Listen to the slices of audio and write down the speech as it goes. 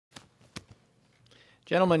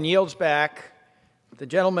Gentleman yields back. The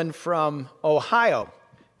gentleman from Ohio,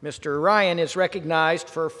 Mr. Ryan, is recognized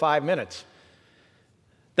for 5 minutes.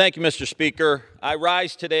 Thank you, Mr. Speaker. I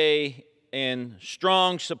rise today in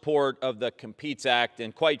strong support of the Competes Act,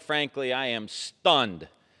 and quite frankly, I am stunned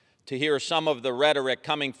to hear some of the rhetoric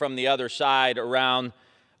coming from the other side around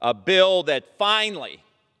a bill that finally,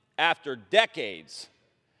 after decades,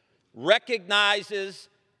 recognizes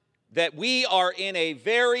that we are in a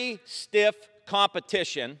very stiff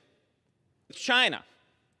competition with China.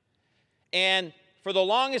 And for the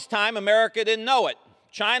longest time, America didn't know it.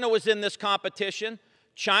 China was in this competition.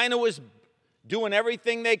 China was doing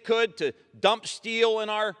everything they could to dump steel in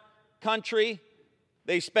our country.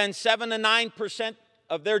 They spend 7 to 9%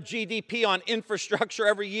 of their GDP on infrastructure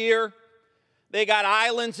every year. They got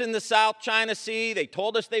islands in the South China Sea. They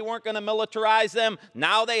told us they weren't going to militarize them.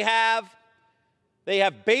 Now they have. They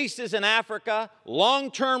have bases in Africa,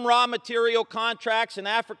 long-term raw material contracts in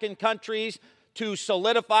African countries to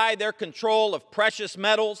solidify their control of precious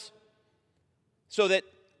metals so that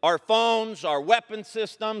our phones, our weapon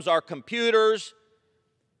systems, our computers,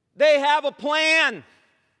 they have a plan.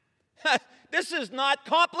 This is not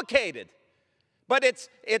complicated, but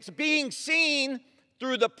it's being seen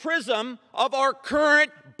through the prism of our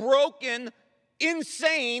current broken,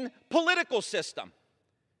 insane political system.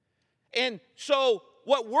 And so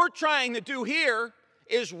what we're trying to do here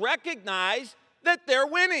is recognize that they're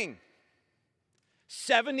winning.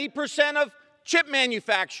 70% of chip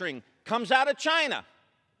manufacturing comes out of China.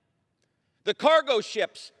 The cargo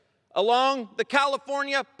ships along the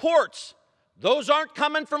California ports, those aren't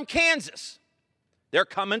coming from Kansas. They're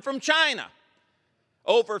coming from China.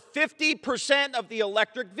 Over 50% of the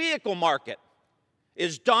electric vehicle market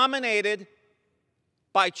is dominated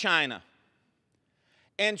by China.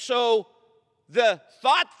 And so the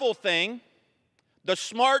thoughtful thing, the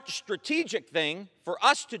smart strategic thing for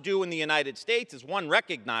us to do in the United States is, one,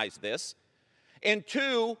 recognize this, and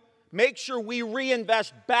two, make sure we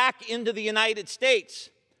reinvest back into the United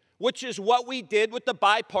States, which is what we did with the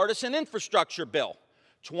bipartisan infrastructure bill.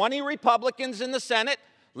 20 Republicans in the Senate,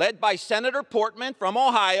 led by Senator Portman from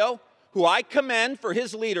Ohio, who I commend for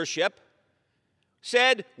his leadership,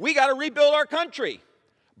 said, we got to rebuild our country.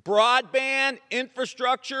 Broadband,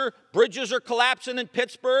 infrastructure, bridges are collapsing in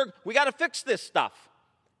Pittsburgh. We got to fix this stuff.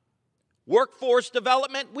 Workforce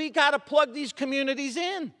development, we got to plug these communities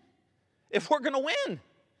in if we're going to win.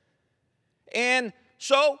 And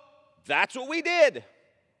so that's what we did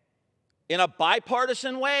in a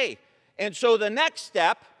bipartisan way. And so the next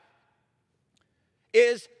step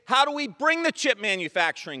is, how do we bring the chip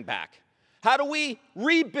manufacturing back? How do we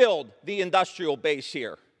rebuild the industrial base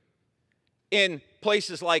here in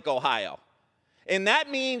places like Ohio? And that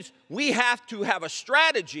means we have to have a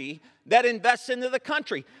strategy that invests into the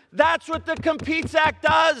country. That's what the Competes Act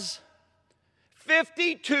does.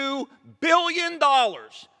 $52 billion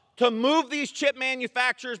to move these chip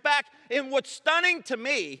manufacturers back. And what's stunning to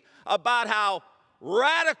me about how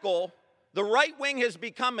radical the right wing has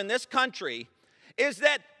become in this country is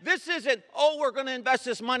that this isn't, oh, we're going to invest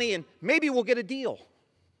this money and maybe we'll get a deal.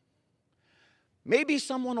 Maybe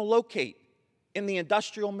someone will locate in the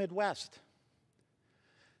industrial Midwest.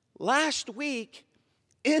 Last week,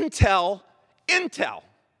 Intel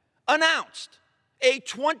announced a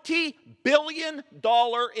 $20 billion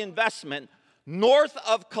investment north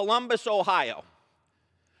of Columbus, Ohio,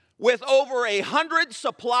 with over 100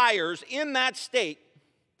 suppliers in that state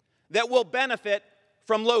that will benefit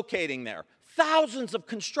from locating there. Thousands of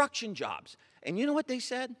construction jobs. And you know what they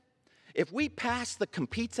said? If we pass the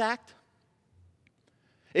Competes Act,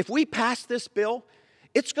 if we pass this bill,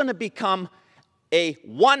 it's going to become a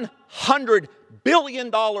 $100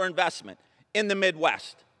 billion investment in the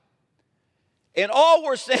Midwest. And all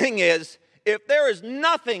we're saying is, if there is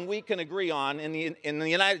nothing we can agree on in the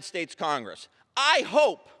United States Congress, I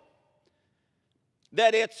hope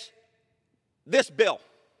that it's this bill.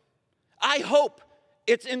 I hope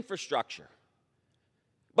it's infrastructure.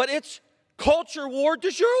 But it's culture war du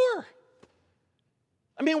jour.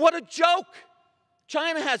 I mean, what a joke.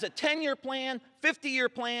 China has a 10-year plan, 50-year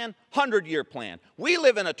plan, 100-year plan. We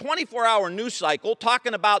live in a 24-hour news cycle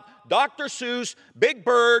talking about Dr. Seuss, Big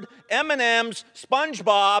Bird, M&M's,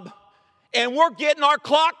 SpongeBob, and we're getting our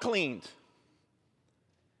clock cleaned.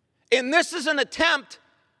 And this is an attempt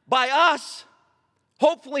by us,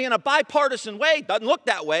 hopefully in a bipartisan way, doesn't look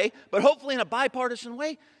that way, but hopefully in a bipartisan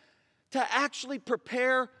way, to actually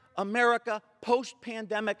prepare America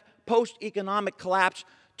post-pandemic, post-economic collapse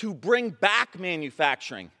to bring back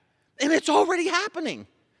manufacturing. And it's already happening.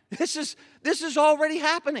 This is already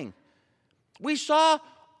happening. We saw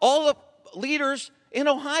all the leaders In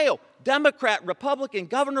Ohio, Democrat, Republican,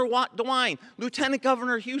 Governor DeWine, Lieutenant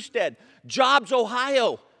Governor Husted, Jobs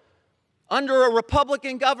Ohio, under a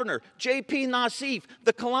Republican governor, J.P. Nassif,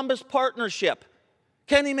 the Columbus Partnership,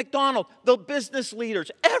 Kenny McDonald, the business leaders,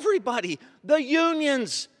 everybody, the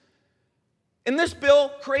unions. And this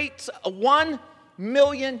bill creates 1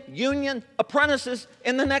 million union apprentices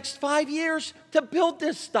in the next 5 years to build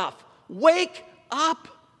this stuff. Wake up.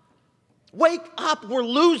 Wake up. We're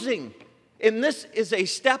losing. And this is a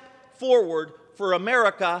step forward for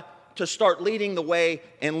America to start leading the way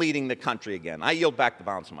and leading the country again. I yield back the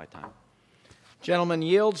balance of my time. Gentleman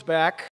yields back.